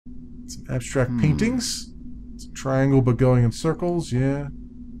Some abstract paintings. It's a triangle but going in circles, yeah.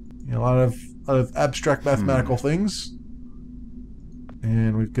 A lot of abstract mathematical things.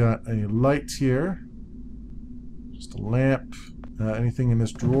 And we've got a light here. Just a lamp. Anything in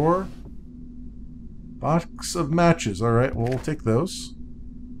this drawer? Box of matches. Alright, well, we'll take those.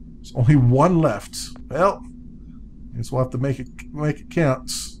 There's only one left. Well, I guess we'll have to make it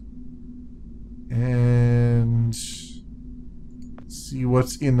count. And see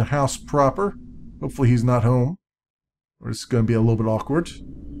what's in the house proper. Hopefully he's not home. Or it's going to be a little bit awkward.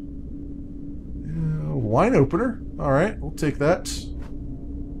 Wine opener. Alright, we'll take that.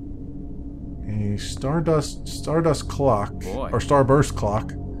 A Stardust clock. Boy. Or Starburst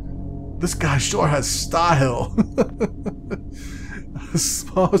clock. This guy sure has style. A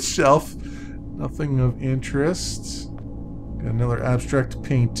small shelf. Nothing of interest. Got another abstract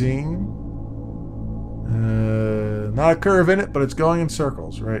painting. Not a curve in it, but it's going in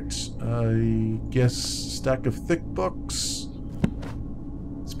circles, right? I guess stack of thick books.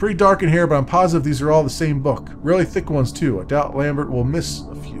 It's pretty dark in here, but I'm positive these are all the same book. Really thick ones, too. I doubt Lambert will miss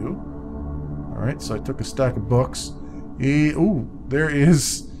a few. Alright, so I took a stack of books. Ooh, there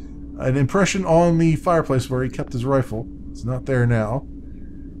is an impression on the fireplace where he kept his rifle. It's not there now.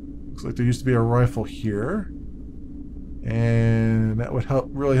 Looks like there used to be a rifle here. And that would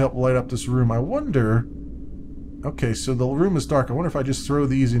really help light up this room. I wonder... Okay, so the room is dark. I wonder if I just throw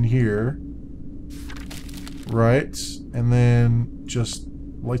these in here. Right. And then just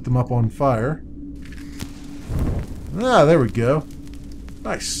light them up on fire. Ah, there we go.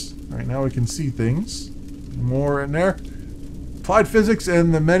 Nice. Alright, now we can see things. More in there. Applied Physics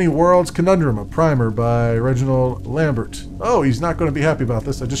and the Many Worlds Conundrum, a primer by Reginald Lambert. Oh, he's not going to be happy about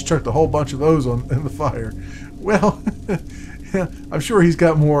this. I just chucked a whole bunch of those in the fire. Well, yeah, I'm sure he's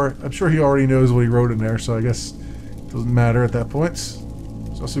got more. I'm sure he already knows what he wrote in there, so I guess it doesn't matter at that point.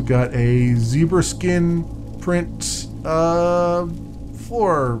 He's also got a zebra skin print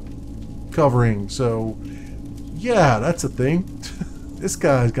floor covering, so yeah, that's a thing. This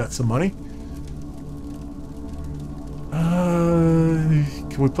guy's got some money.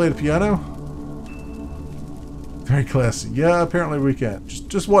 Can we play the piano? Very classy. Yeah, apparently we can.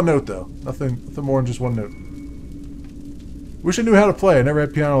 Just one note though. Nothing more than just one note. Wish I knew how to play. I never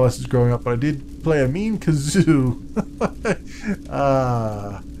had piano lessons growing up, but I did play a mean kazoo.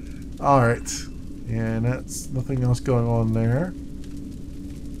 Alright. And that's nothing else going on there.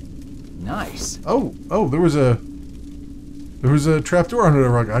 Nice. Oh, there was a trapdoor under the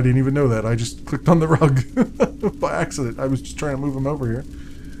rug. I didn't even know that. I just clicked on the rug by accident. I was just trying to move him over here.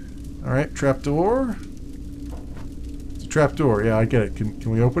 Alright, trapdoor. It's a trapdoor. Yeah, I get it.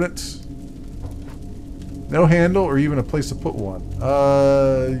 Can we open it? No handle or even a place to put one.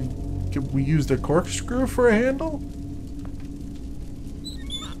 Can we use the corkscrew for a handle?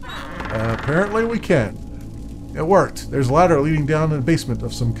 Apparently we can. It worked. There's a ladder leading down to the basement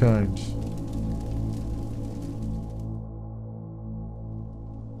of some kind.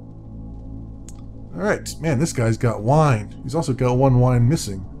 Alright, man, this guy's got wine. He's also got one wine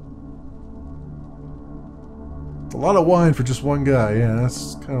missing. It's a lot of wine for just one guy. Yeah,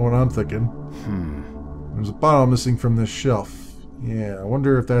 that's kind of what I'm thinking. There's a bottle missing from this shelf. Yeah, I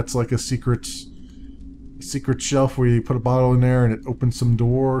wonder if that's like a secret shelf where you put a bottle in there and it opens some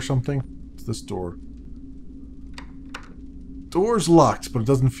door or something. It's this door. Door's locked, but it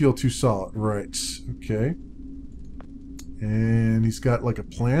doesn't feel too solid. Right. Okay. And he's got like a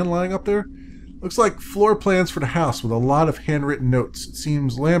plan lying up there. Looks like floor plans for the house with a lot of handwritten notes. It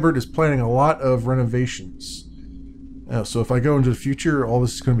seems Lambert is planning a lot of renovations. Oh, so if I go into the future, all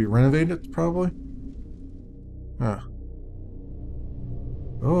this is going to be renovated, probably? Huh.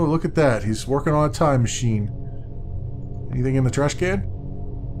 Oh, look at that. He's working on a time machine. Anything in the trash can?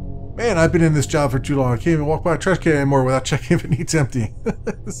 Man, I've been in this job for too long. I can't even walk by a trash can anymore without checking if it needs emptying.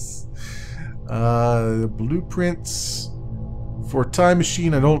 Blueprints for a time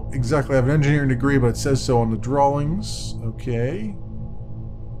machine. I don't exactly have an engineering degree, but it says so on the drawings. Okay.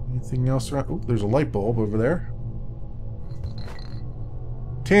 Anything else around? Oh, there's a light bulb over there.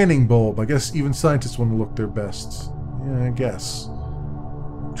 Tanning bulb. I guess even scientists want to look their best. Yeah, I guess.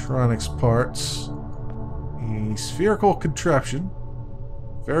 Electronics parts. A spherical contraption.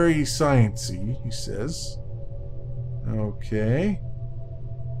 Very sciencey, he says. Okay.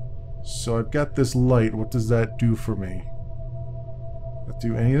 So I've got this light. What does that do for me? Does that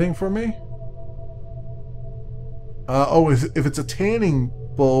do anything for me? If it's a tanning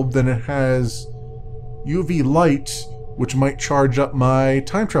bulb, then it has UV light, which might charge up my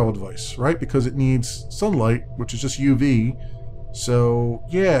time travel device, right? Because it needs sunlight, which is just UV. So,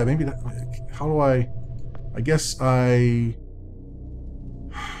 yeah, maybe that... How do I guess I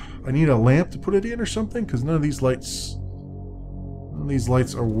I need a lamp to put it in or something? Because none of these lights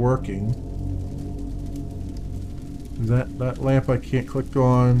are working. Is that lamp I can't click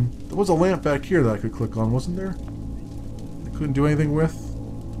on? There was a lamp back here that I could click on, wasn't there? I couldn't do anything with.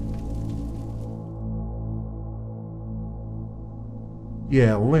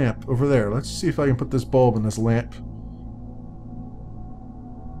 Yeah, lamp over there. Let's see if I can put this bulb in this lamp.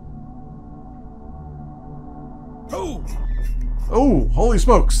 Oh, holy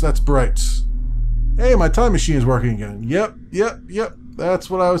smokes, that's bright. Hey, my time machine is working again. Yep. That's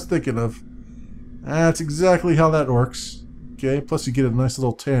what I was thinking of. That's exactly how that works. Okay, plus you get a nice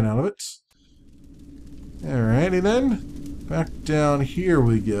little tan out of it. Alrighty then. Back down here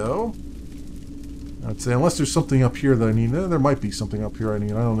we go. I'd say, unless there's something up here that I need. There might be something up here I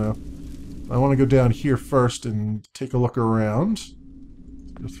need, I don't know. I want to go down here first and take a look around.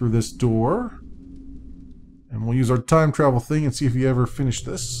 Go through this door. And we'll use our time travel thing and see if he ever finished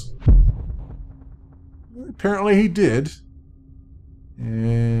this. Apparently he did.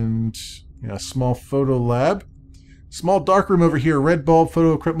 And yeah, small photo lab. Small dark room over here. Red bulb,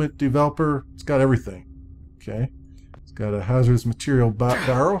 photo equipment developer. It's got everything. Okay. It's got a hazardous material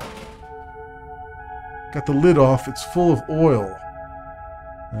barrel. Got the lid off. It's full of oil.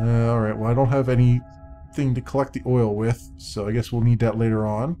 Alright, well I don't have anything to collect the oil with, so I guess we'll need that later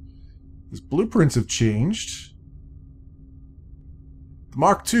on. His blueprints have changed. The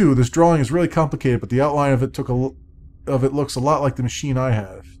Mark II, this drawing is really complicated, but the outline of it looks a lot like the machine I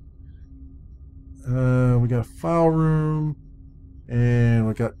have. We got a file room, and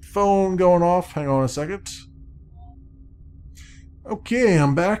we got phone going off. Hang on a second. Okay,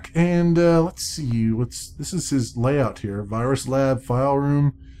 I'm back, and let's see. This is his layout here. Virus lab, file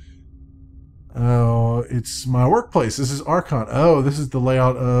room. Oh, it's my workplace. This is Archon. Oh, this is the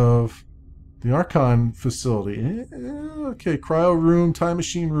layout of the Archon facility. Okay, cryo room, time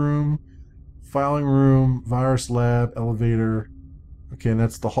machine room, filing room, virus lab, elevator. Okay, and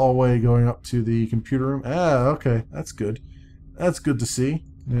that's the hallway going up to the computer room. Ah, okay, that's good. That's good to see.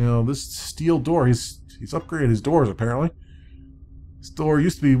 Now, this steel door, he's upgraded his doors, apparently. This door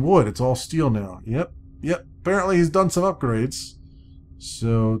used to be wood. It's all steel now. Yep. Apparently he's done some upgrades.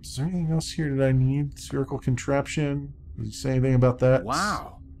 So, is there anything else here that I need? Spherical contraption? Does he say anything about that?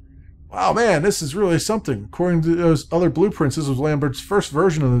 Wow. Wow, man, this is really something. According to those other blueprints, this was Lambert's first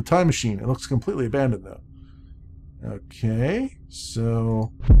version of the time machine. It looks completely abandoned, though. Okay,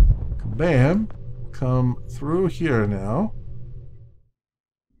 so, bam, come through here now.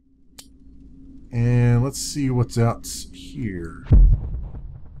 And let's see what's out here.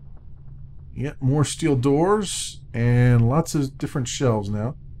 Yep, more steel doors and lots of different shelves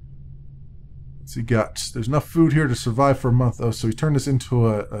now. What's he got? There's enough food here to survive for a month. Oh, so he turned this into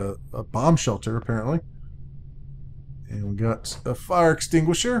a bomb shelter, apparently. And we got a fire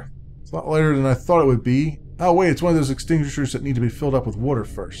extinguisher. It's a lot lighter than I thought it would be. Oh, wait, it's one of those extinguishers that need to be filled up with water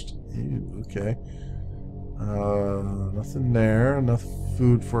first. Ew, okay. Nothing there. Enough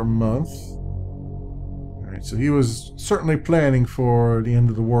food for a month. Alright, so he was certainly planning for the end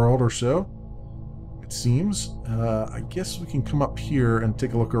of the world or so. It seems. I guess we can come up here and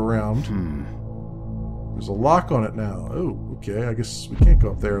take a look around. There's a lock on it now. Oh, okay. I guess we can't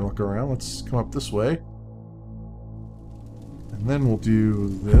go up there and look around. Let's come up this way. And then we'll do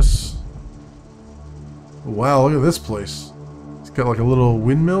this. Oh, wow, look at this place. It's got like a little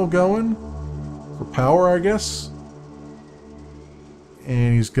windmill going for power, I guess.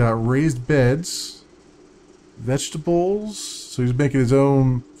 And he's got raised beds, vegetables. So he's making his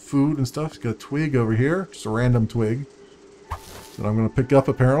own food and stuff. He's got a twig over here, just a random twig that I'm going to pick up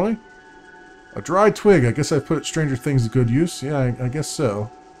apparently. A dry twig. I guess I put Stranger Things to good use. Yeah, I guess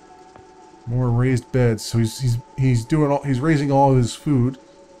so. More raised beds. So he's raising all of his food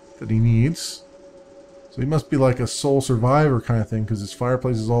that he needs. So he must be like a sole survivor kind of thing, because his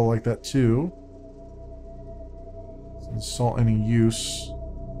fireplace is all like that too. Doesn't salt any use.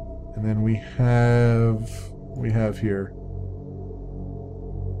 And then we have here.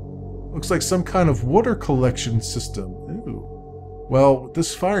 Looks like some kind of water collection system. Ooh. Well,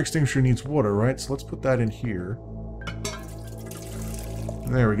 this fire extinguisher needs water, right? So let's put that in here.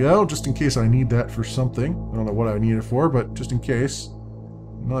 There we go, just in case I need that for something. I don't know what I need it for, but just in case.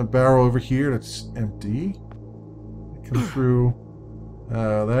 Another barrel over here that's empty. Come through.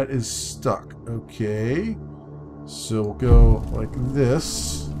 That is stuck. Okay. So we'll go like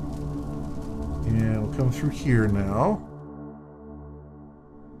this. And we'll come through here now.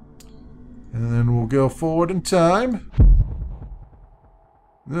 And then we'll go forward in time.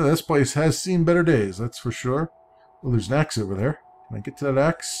 Yeah, this place has seen better days, that's for sure. Oh, there's an axe over there. Can I get to that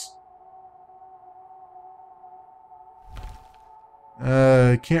axe?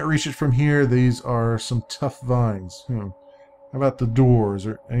 Can't reach it from here. These are some tough vines. How about the doors?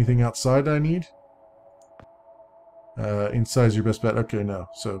 Or anything outside I need? Inside's your best bet. Okay, no.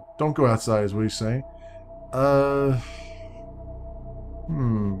 So don't go outside is what he's saying.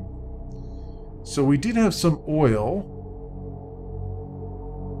 So we did have some oil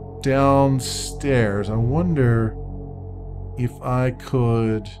downstairs. I wonder if I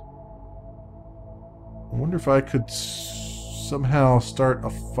could... somehow start a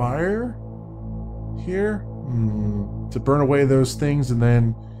fire here to burn away those things and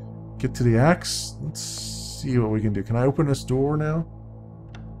then get to the axe. Let's see what we can do. Can I open this door now?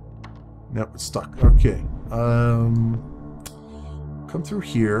 Nope, it's stuck. Okay. Come through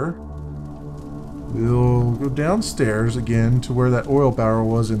here. We'll go downstairs again to where that oil barrel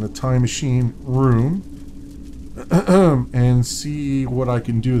was in the time machine room and see what I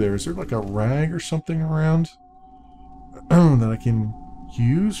can do there. Is there like a rag or something around that I can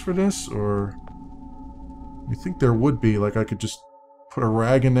use for this? Or you think there would be, like I could just put a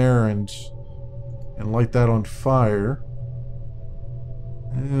rag in there and light that on fire.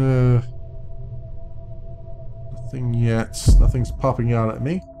 Nothing yet. Nothing's popping out at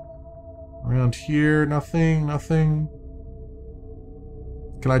me. Around here, nothing.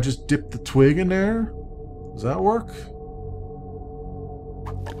 Can I just dip the twig in there? Does that work?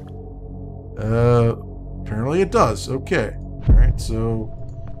 Apparently it does. Okay. Alright,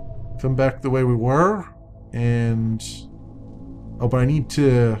 so come back the way we were. And oh, but I need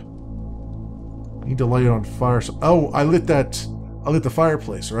to light it on fire. So I lit the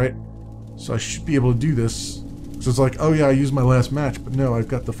fireplace, right? So I should be able to do this. So it's like, oh yeah, I used my last match, but no, I've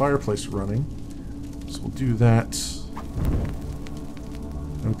got the fireplace running. So we'll do that.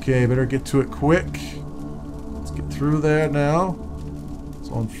 Okay, better get to it quick. Let's get through there now. It's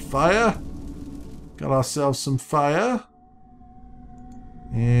on fire. Got ourselves some fire.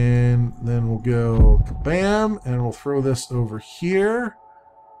 And then we'll go kabam, and we'll throw this over here.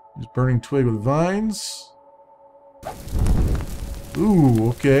 Use burning twig with vines. Ooh,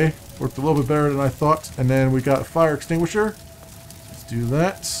 okay. Worked a little bit better than I thought. And then we got a fire extinguisher. Let's do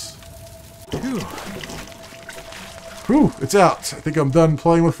that. Whew, it's out. I think I'm done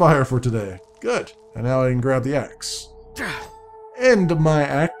playing with fire for today. Good. And now I can grab the axe. End of my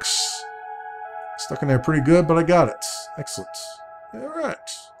axe. Stuck in there pretty good, but I got it. Excellent. Alright.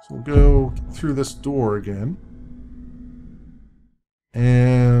 So we'll go through this door again.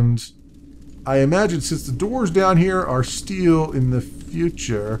 And I imagine since the doors down here are steel in the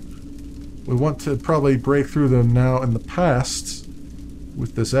future, we want to probably break through them now in the past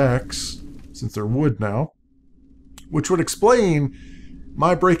with this axe, since they're wood now. Which would explain,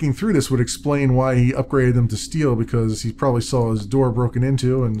 my breaking through this would explain why he upgraded them to steel, because he probably saw his door broken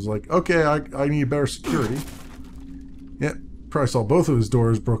into and was like, okay, I need better security. Yep, probably saw both of his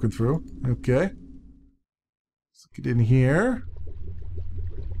doors broken through. Okay. Let's get in here.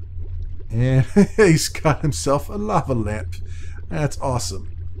 And he's got himself a lava lamp. That's awesome.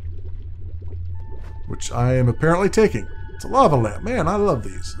 Which I am apparently taking. It's a lava lamp. Man, I love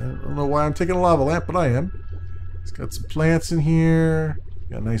these. I don't know why I'm taking a lava lamp, but I am. It's got some plants in here.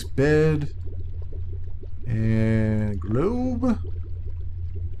 Got a nice bed. And globe.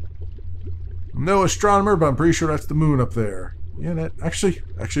 I'm no astronomer, but I'm pretty sure that's the moon up there. Yeah, that actually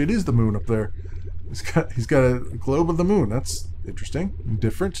it is the moon up there. He's got a globe of the moon. That's interesting and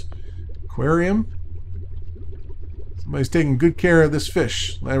different. Aquarium. Somebody's taking good care of this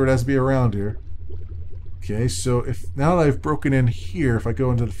fish. Lambert has to be around here. Okay, so if now that I've broken in here, if I go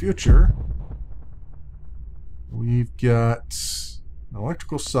into the future, we've got an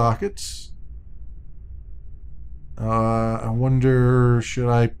electrical socket. I wonder, should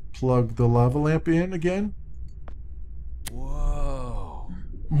I plug the lava lamp in again? Whoa.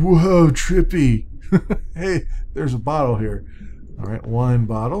 Whoa, trippy. Hey, there's a bottle here. Alright, wine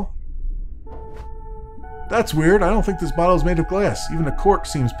bottle. That's weird. I don't think this bottle is made of glass. Even the cork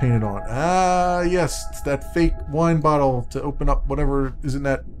seems painted on. Ah, yes. It's that fake wine bottle to open up whatever is in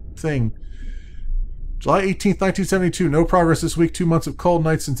that thing. July 18th, 1972. No progress this week. 2 months of cold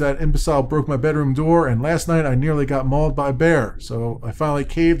nights since that imbecile broke my bedroom door. And last night I nearly got mauled by a bear. So I finally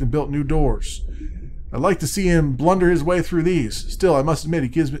caved and built new doors. I'd like to see him blunder his way through these. Still, I must admit, he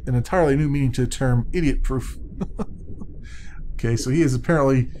gives an entirely new meaning to the term idiot-proof. Okay, so he is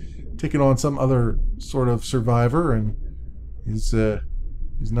apparently taking on some other sort of survivor, and he's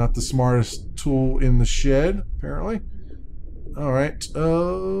not the smartest tool in the shed, apparently. Alright,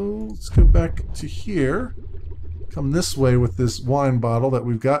 let's go back to here. Come this way with this wine bottle that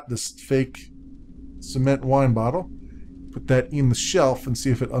we've got, this fake cement wine bottle. Put that in the shelf and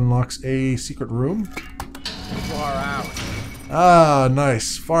see if it unlocks a secret room. Far out. Ah,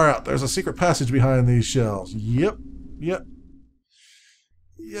 nice. Far out. There's a secret passage behind these shelves. Yep. Yep.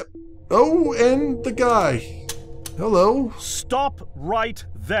 Yep. Oh, and the guy. Hello. Stop right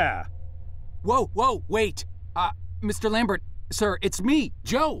there. Whoa, wait. Mr. Lambert, sir, it's me,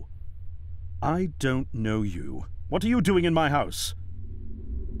 Joe. I don't know you. What are you doing in my house?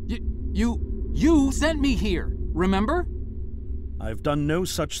 You sent me here, remember? I've done no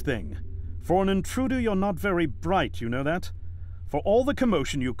such thing. For an intruder, you're not very bright, you know that? For all the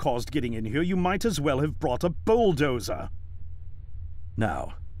commotion you caused getting in here, you might as well have brought a bulldozer.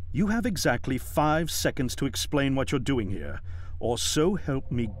 Now, you have exactly 5 seconds to explain what you're doing here, or so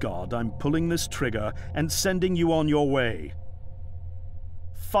help me God, I'm pulling this trigger and sending you on your way.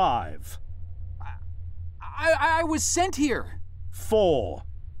 5. I was sent here. 4.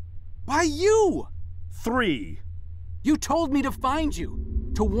 By you! 3. You told me to find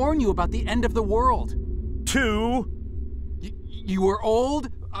you, to warn you about the end of the world. 2. You were old,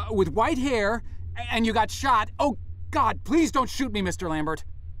 with white hair, and you got shot. Oh, God, please don't shoot me, Mr. Lambert.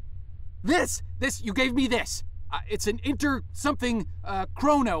 This, you gave me this. It's an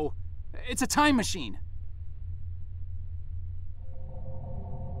chrono. It's a time machine.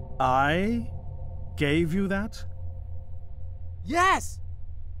 I gave you that? Yes!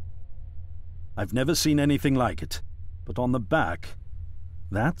 I've never seen anything like it, but on the back,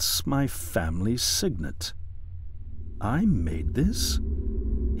 that's my family's signet. I made this?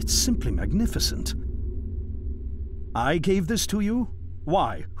 It's simply magnificent. I gave this to you?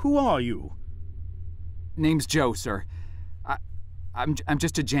 Why? Who are you? Name's Joe, sir. I'm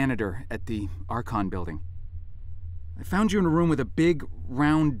just a janitor at the Archon building. I found you in a room with a big,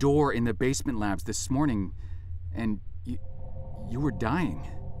 round door in the basement labs this morning, and you were dying.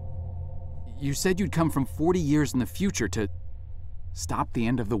 You said you'd come from 40 years in the future to stop the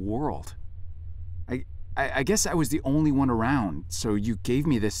end of the world. I guess I was the only one around, so you gave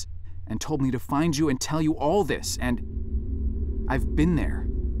me this and told me to find you and tell you all this, and I've been there.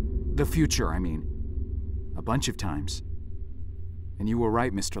 The future, I mean. A bunch of times. And you were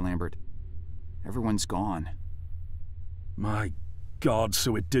right, Mr. Lambert. Everyone's gone. My God,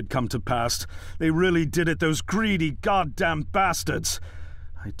 so it did come to pass. They really did it, those greedy goddamn bastards.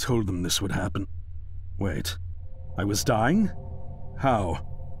 I told them this would happen. Wait, I was dying? How?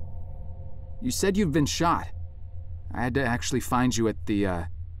 You said you've been shot. I had to actually find you at the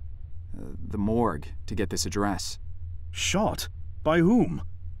morgue to get this address. Shot? By whom?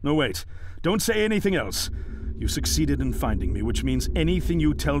 No, wait. Don't say anything else. You succeeded in finding me, which means anything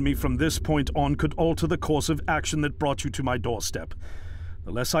you tell me from this point on could alter the course of action that brought you to my doorstep.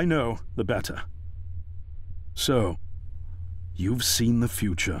 The less I know, the better. So, you've seen the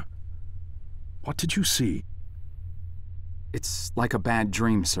future. What did you see? It's like a bad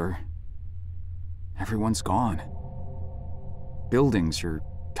dream, sir. Everyone's gone. Buildings are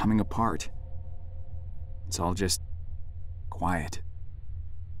coming apart. It's all just quiet.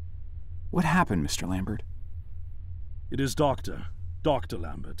 What happened, Mr. Lambert? It is Dr.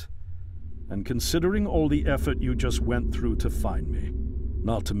 Lambert. And considering all the effort you just went through to find me,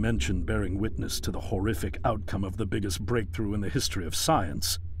 not to mention bearing witness to the horrific outcome of the biggest breakthrough in the history of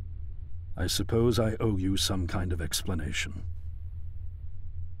science, I suppose I owe you some kind of explanation.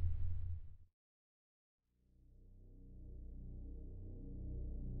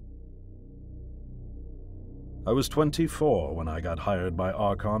 I was 24 when I got hired by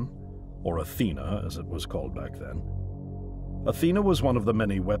Archon, or Athena as it was called back then. Athena was one of the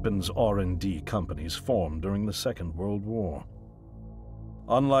many weapons R&D companies formed during the Second World War.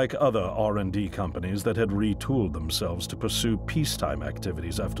 Unlike other R&D companies that had retooled themselves to pursue peacetime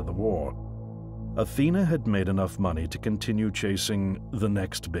activities after the war, Athena had made enough money to continue chasing the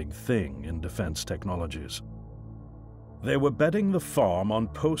next big thing in defense technologies. They were betting the farm on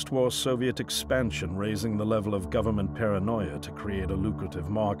post-war Soviet expansion, raising the level of government paranoia to create a lucrative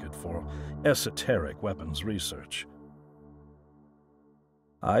market for esoteric weapons research.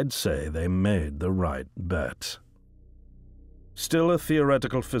 I'd say they made the right bet. Still a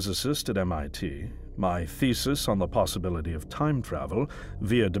theoretical physicist at MIT, my thesis on the possibility of time travel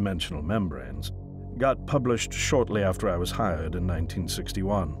via dimensional membranes got published shortly after I was hired in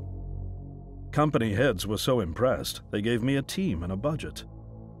 1961. Company heads were so impressed, they gave me a team and a budget.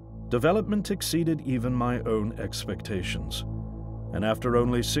 Development exceeded even my own expectations, and after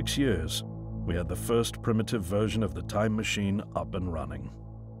only 6 years, we had the first primitive version of the time machine up and running.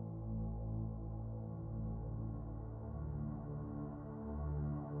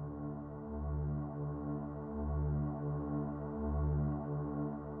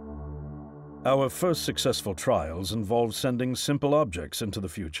 Our first successful trials involved sending simple objects into the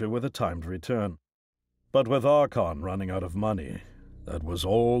future with a timed return. But with Archon running out of money, that was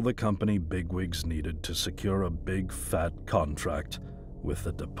all the company bigwigs needed to secure a big fat contract with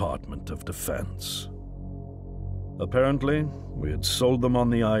the Department of Defense. Apparently, we had sold them on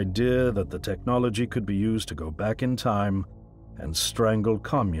the idea that the technology could be used to go back in time and strangle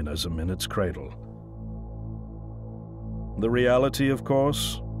communism in its cradle. The reality, of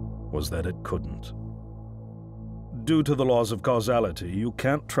course, was that it couldn't. Due to the laws of causality, you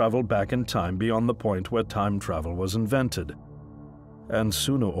can't travel back in time beyond the point where time travel was invented. And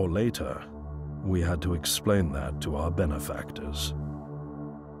sooner or later, we had to explain that to our benefactors.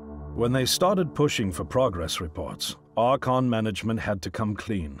 When they started pushing for progress reports, Archon management had to come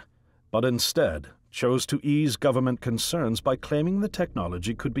clean, but instead chose to ease government concerns by claiming the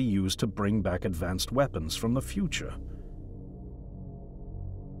technology could be used to bring back advanced weapons from the future.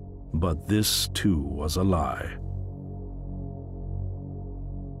 But this, too, was a lie.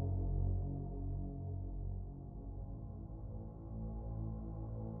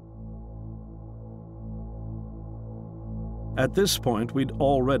 At this point, we'd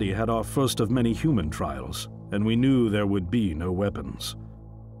already had our first of many human trials, and we knew there would be no weapons.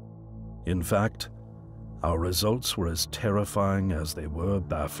 In fact, our results were as terrifying as they were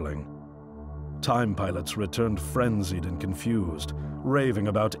baffling. Time pilots returned frenzied and confused, raving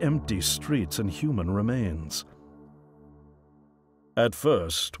about empty streets and human remains. At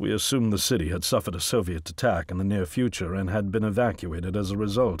first, we assumed the city had suffered a Soviet attack in the near future and had been evacuated as a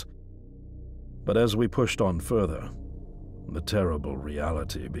result. But as we pushed on further, the terrible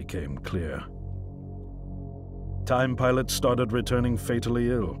reality became clear. Time pilots started returning fatally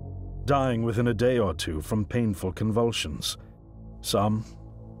ill, dying within a day or two from painful convulsions. Some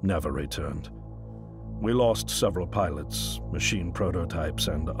never returned. We lost several pilots, machine prototypes,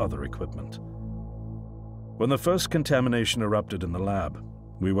 and other equipment. When the first contamination erupted in the lab,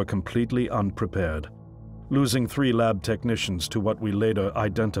 we were completely unprepared, losing 3 lab technicians to what we later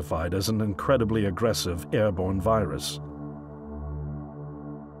identified as an incredibly aggressive airborne virus.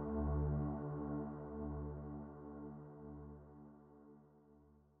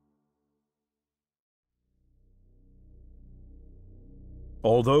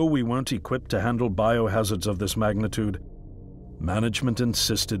 Although we weren't equipped to handle biohazards of this magnitude, management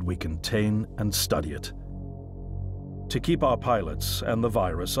insisted we contain and study it. To keep our pilots and the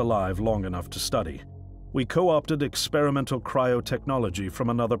virus alive long enough to study, we co-opted experimental cryotechnology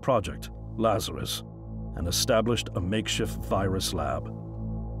from another project, Lazarus, and established a makeshift virus lab.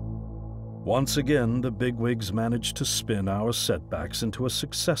 Once again, the bigwigs managed to spin our setbacks into a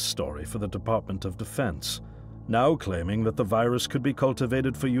success story for the Department of Defense, now claiming that the virus could be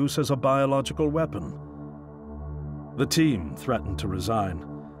cultivated for use as a biological weapon. The team threatened to resign,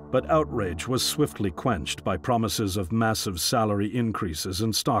 but outrage was swiftly quenched by promises of massive salary increases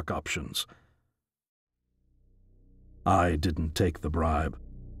and stock options. I didn't take the bribe.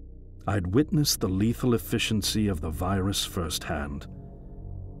 I'd witnessed the lethal efficiency of the virus firsthand.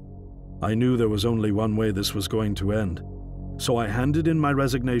 I knew there was only one way this was going to end, so I handed in my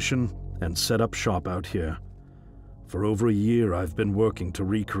resignation and set up shop out here. For over a year, I've been working to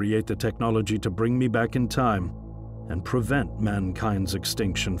recreate the technology to bring me back in time and prevent mankind's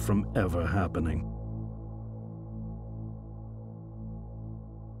extinction from ever happening.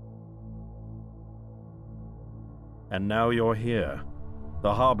 And now you're here,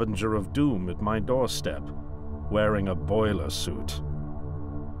 the harbinger of doom at my doorstep, wearing a boiler suit.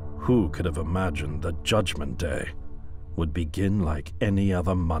 Who could have imagined that Judgment Day would begin like any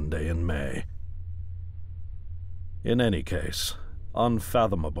other Monday in May? In any case,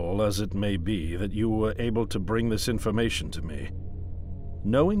 unfathomable as it may be that you were able to bring this information to me,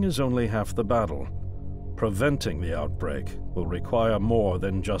 knowing is only half the battle. Preventing the outbreak will require more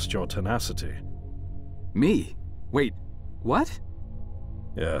than just your tenacity. Me? Wait, what?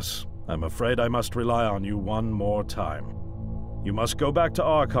 Yes, I'm afraid I must rely on you one more time. You must go back to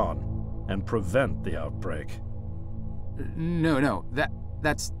Archon and prevent the outbreak. No,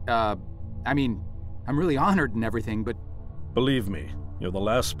 that's, I mean, I'm really honored and everything, but... Believe me, you're the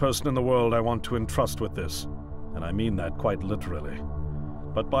last person in the world I want to entrust with this, and I mean that quite literally.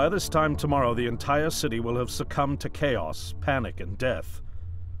 But by this time tomorrow, the entire city will have succumbed to chaos, panic, and death.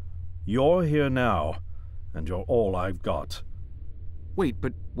 You're here now, and you're all I've got. Wait,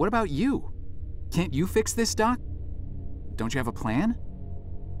 but what about you? Can't you fix this, Doc? Don't you have a plan?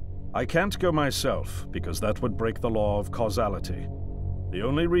 I can't go myself, because that would break the law of causality. The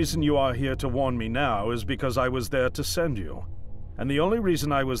only reason you are here to warn me now is because I was there to send you. And the only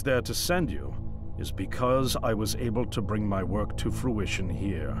reason I was there to send you is because I was able to bring my work to fruition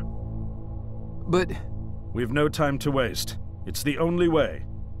here. But... We've no time to waste. It's the only way.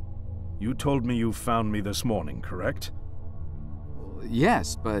 You told me you found me this morning, correct?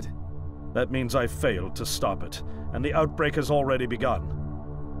 Yes, but... That means I failed to stop it, and the outbreak has already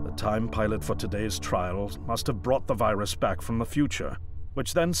begun. The time pilot for today's trial must have brought the virus back from the future,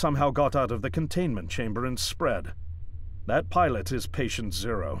 which then somehow got out of the containment chamber and spread. That pilot is Patient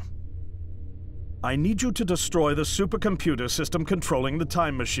Zero. I need you to destroy the supercomputer system controlling the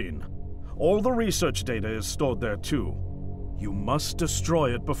time machine. All the research data is stored there too. You must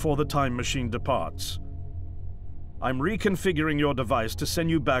destroy it before the time machine departs. I'm reconfiguring your device to send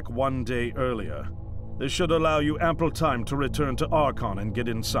you back 1 day earlier. This should allow you ample time to return to Archon and get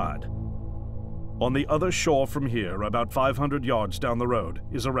inside. On the other shore from here, about 500 yards down the road,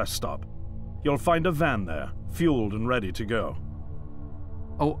 is a rest stop. You'll find a van there, fueled and ready to go.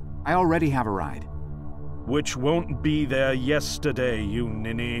 Oh, I already have a ride. Which won't be there yesterday, you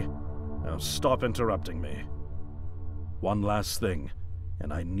ninny. Now stop interrupting me. One last thing,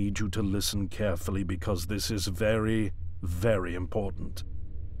 and I need you to listen carefully because this is very, very important.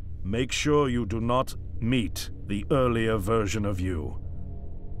 Make sure you do not meet the earlier version of you.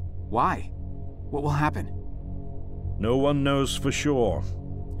 Why? What will happen? No one knows for sure.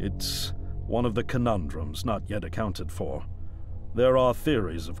 It's one of the conundrums not yet accounted for. There are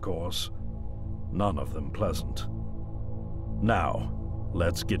theories, of course. None of them pleasant. Now,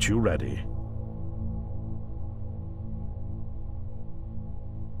 let's get you ready.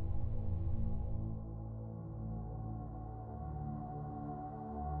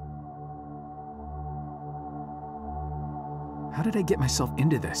 How did I get myself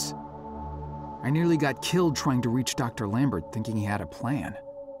into this? I nearly got killed trying to reach Dr. Lambert thinking he had a plan.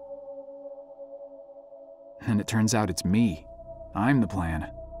 And it turns out it's me. I'm the plan.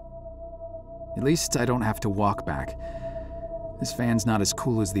 At least I don't have to walk back. This van's not as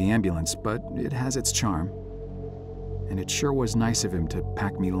cool as the ambulance, but it has its charm. And it sure was nice of him to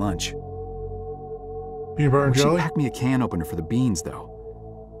pack me lunch. Peanut butter and Wish jelly? he'd pack me a can opener for the beans,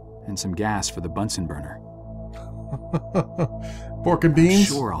 though. And some gas for the Bunsen burner. Pork and beans?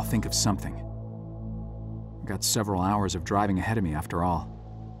 Sure, I'll think of something. I've got several hours of driving ahead of me after all.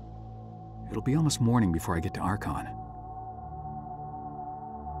 It'll be almost morning before I get to Archon.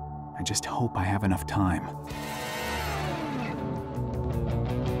 I just hope I have enough time.